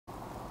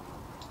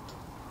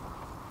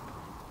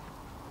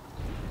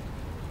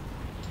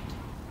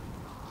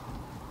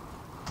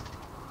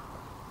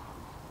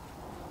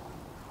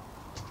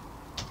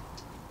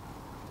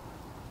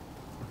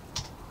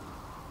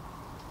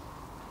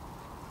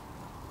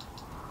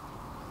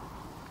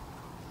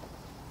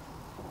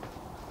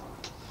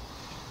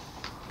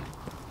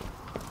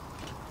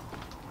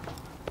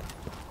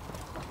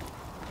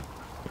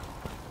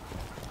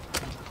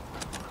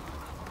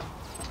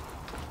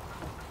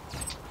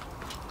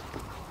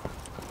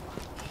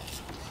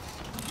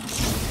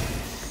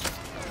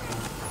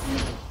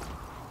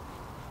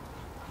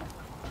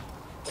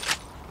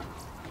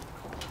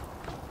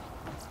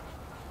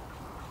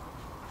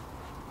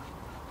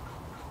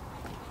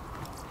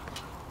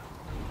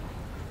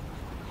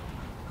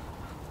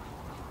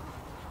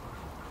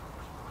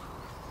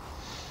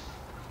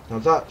Now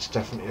that's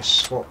definitely a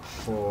swap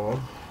for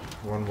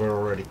one we're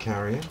already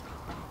carrying.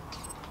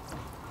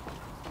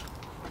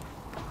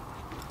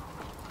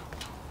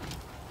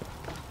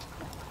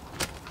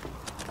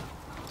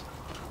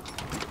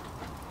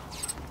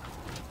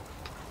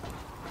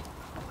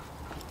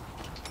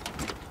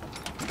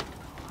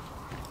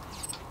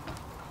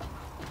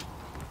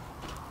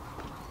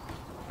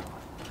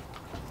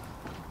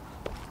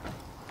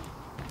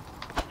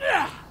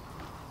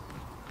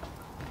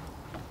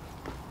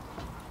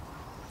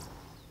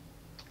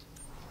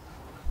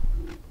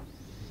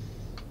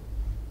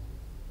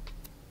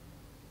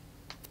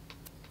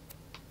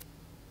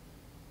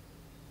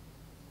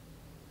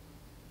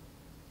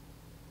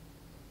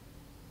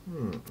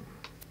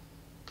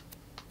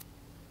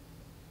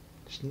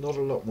 It's not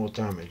a lot more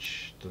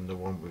damage than the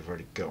one we've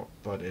already got,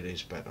 but it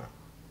is better.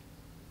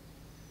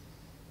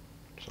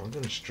 So I'm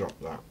going to drop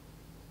that.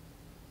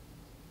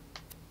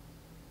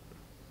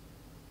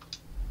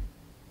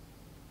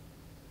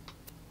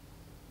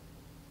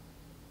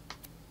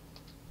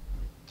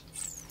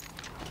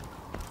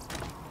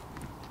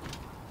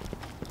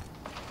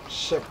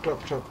 Sup,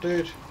 Claptrap,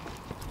 dude.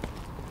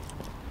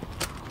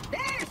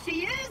 There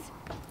she is!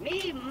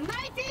 Me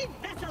mighty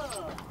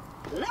vessel!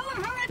 Lower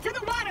her into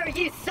the water,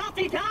 ye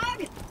salty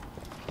dog!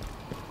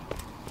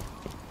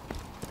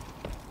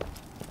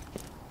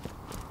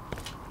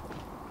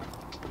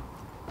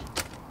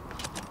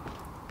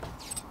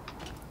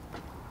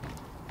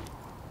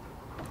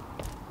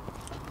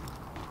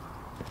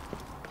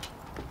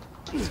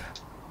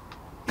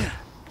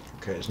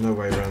 Okay, there's no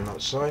way around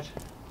that side.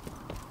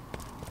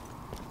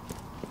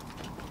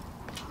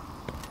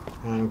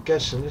 And I'm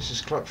guessing this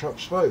is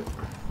Claptrap's boat.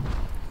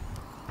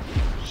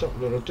 What's up,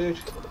 little dude?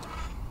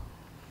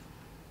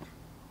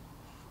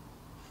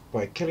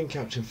 By killing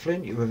Captain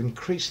Flint, you have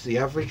increased the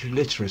average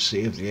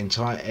literacy of the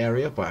entire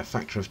area by a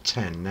factor of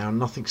 10. Now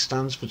nothing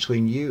stands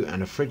between you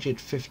and a frigid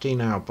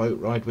 15-hour boat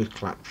ride with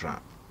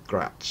Claptrap.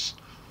 Grats.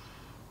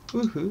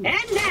 Woohoo!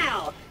 And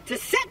now, to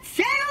set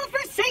sail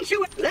for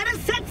Sanctuary! Let us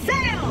set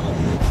sail!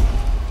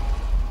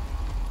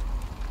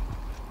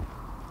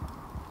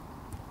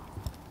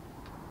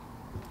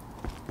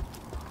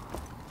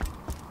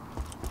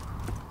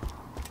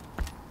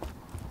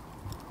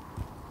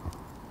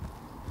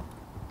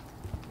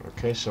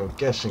 Okay, so I'm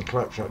guessing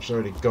Claptrap's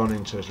already gone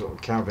into his little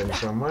cabin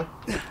somewhere.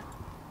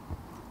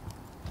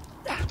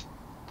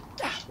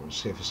 Just want to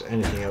see if there's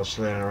anything else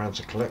laying around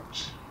to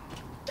collect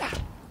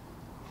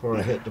before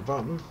I hit the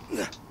button.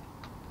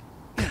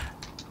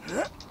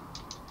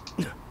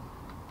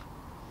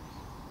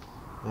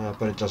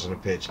 But it doesn't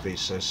appear to be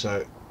so,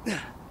 so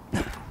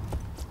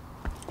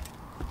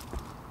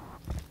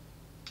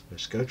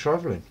let's go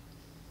travelling.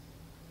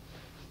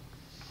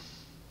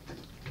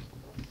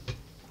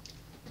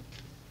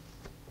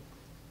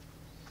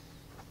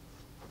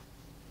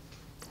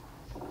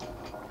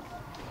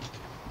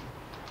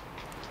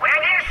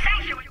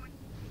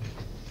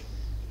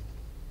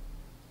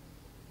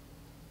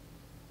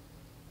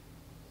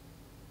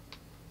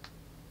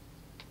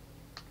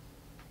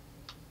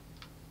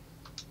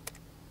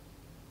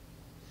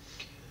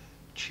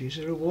 Choose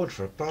a reward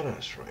for a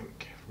badass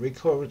rank.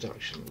 Recoil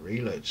reduction,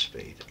 reload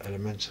speed,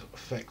 elemental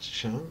effect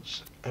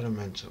chance,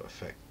 elemental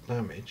effect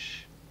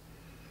damage,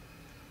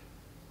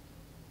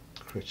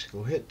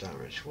 critical hit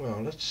damage.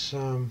 Well, let's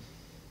have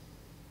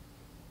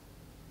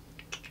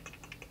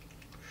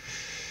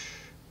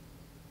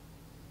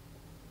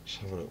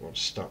a look what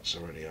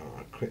stats already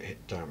are. Crit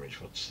hit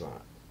damage, what's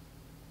that?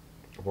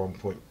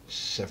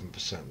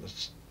 1.7%,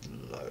 that's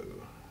low.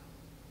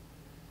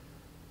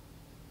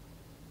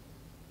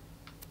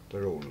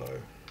 They're all low.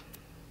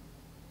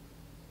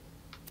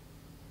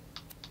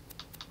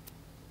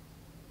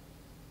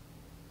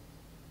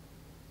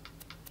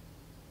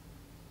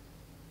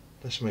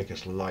 Let's make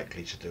us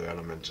likely to do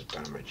elemental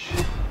damage.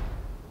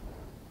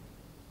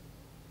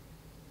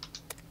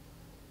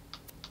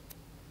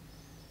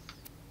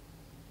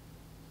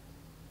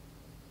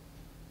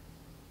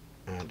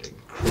 And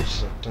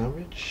increase that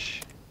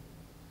damage.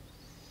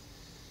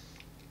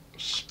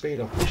 Speed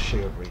up the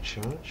shield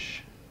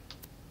recharge.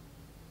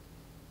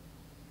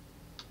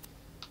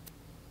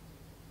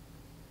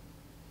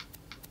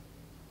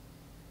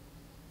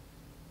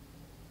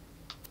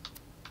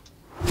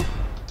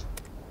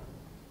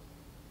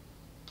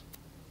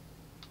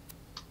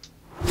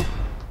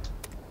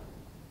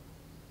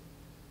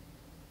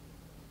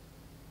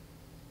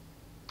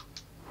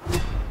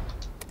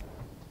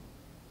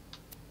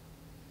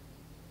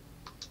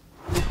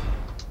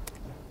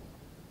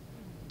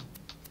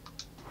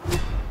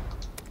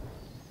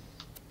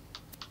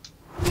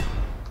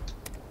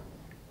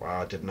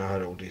 Wow, I didn't know I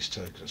had all these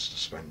tokens to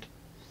spend.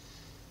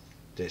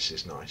 This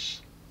is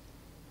nice.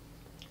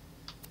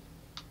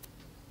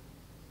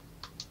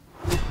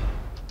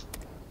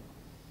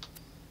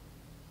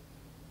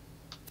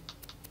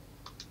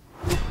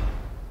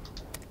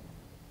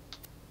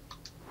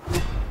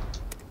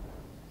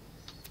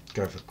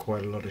 Go for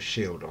quite a lot of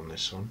shield on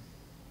this one.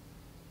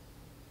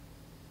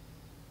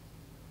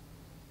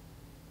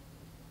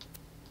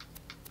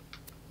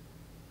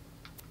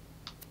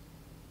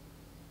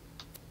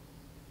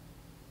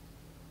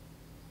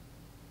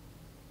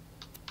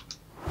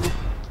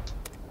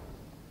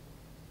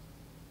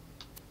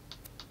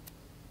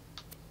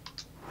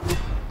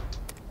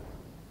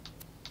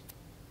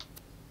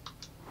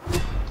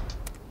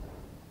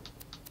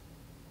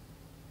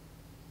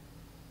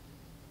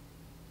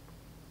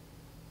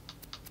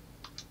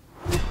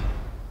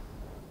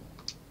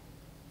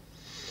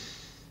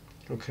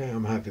 Okay,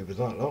 I'm happy with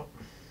that lot.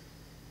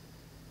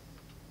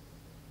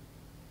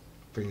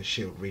 Bring the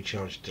shield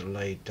recharge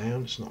delay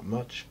down, it's not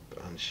much,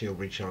 and shield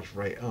recharge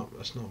rate up,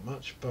 that's not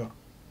much, but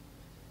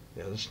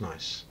yeah, that's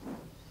nice.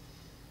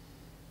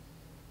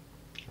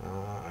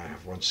 I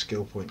have 1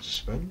 skill point to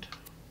spend.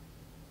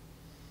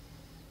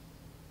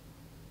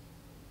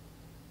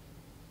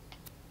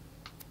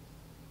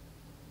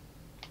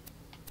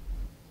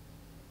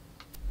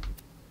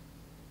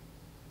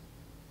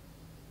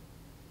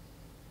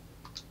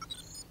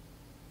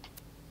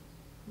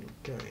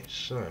 Okay,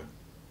 so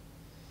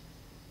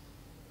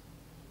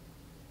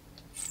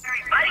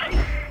Everybody,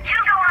 you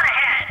go on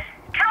ahead.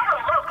 Tell the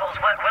locals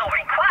what we'll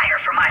require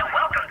for my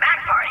welcome back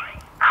party.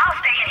 I'll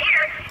stay in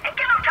here and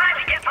give them time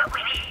to get what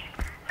we need.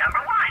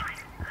 Number 1,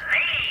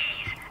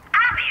 ladies.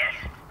 Obvious.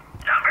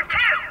 Number 2,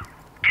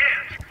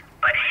 dudes,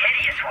 but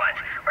hideous ones.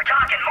 We're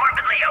talking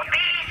morbidly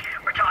obese,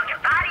 we're talking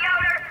body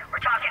odor,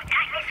 we're talking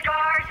acne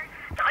scars.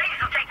 The ladies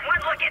will take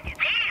one look at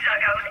these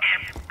uggos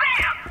and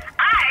bam!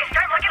 Eyes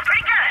start looking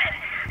pretty good.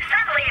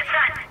 Suddenly it's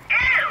not,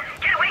 ew,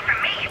 get away from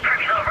me, you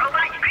pervy little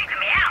robot, you're creeping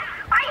me out.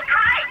 Why are you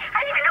crying? I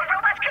didn't even know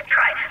robots could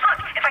cry. Look,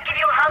 if I give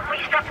you a hug, will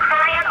you stop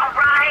crying?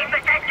 Alright,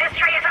 but that this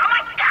tray is, oh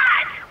my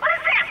god! What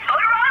is this,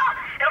 motor oil?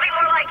 It'll be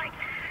more like,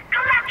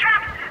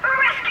 Claptrap,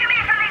 rescue me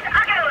from these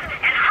uggos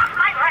and hump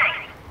my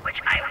leg, which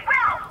I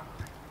will.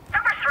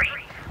 Number 3,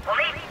 we'll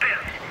need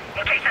booze,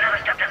 in case that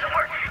other stuff doesn't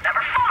work.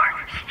 Number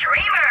 4,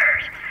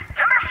 streamers.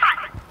 Number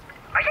 5,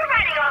 are you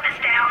writing all this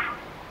down?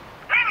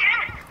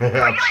 Minion?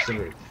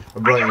 absolutely.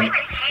 I'm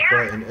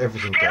writing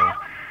everything down.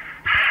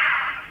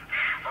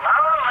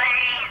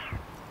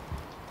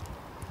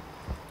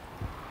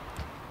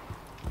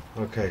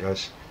 Okay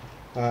guys,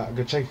 I'm going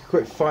to take a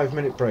quick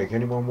 5-minute break.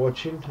 Anyone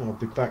watching? I'll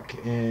be back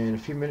in a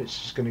few minutes.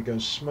 Just going to go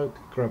and smoke,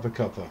 grab a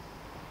cuppa.